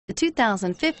The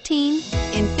 2015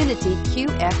 Infiniti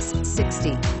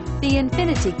QX60. The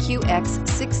Infiniti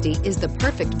QX60 is the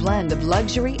perfect blend of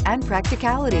luxury and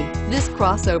practicality. This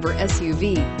crossover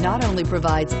SUV not only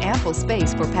provides ample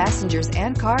space for passengers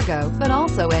and cargo, but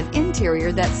also an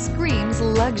interior that screams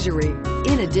luxury.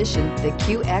 In addition, the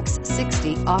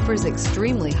QX60 offers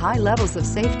extremely high levels of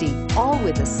safety, all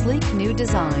with a sleek new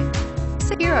design.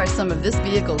 So here are some of this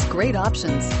vehicle's great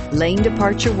options: lane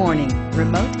departure warning,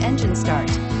 remote engine start,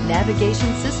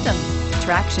 navigation system,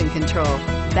 traction control,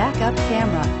 backup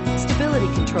camera,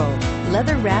 stability control,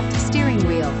 leather-wrapped steering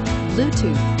wheel,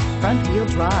 Bluetooth, front-wheel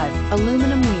drive,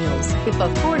 aluminum wheels. If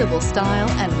affordable style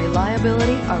and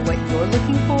reliability are what you're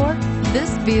looking for,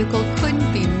 this vehicle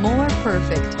couldn't be more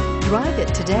perfect. Drive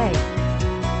it today.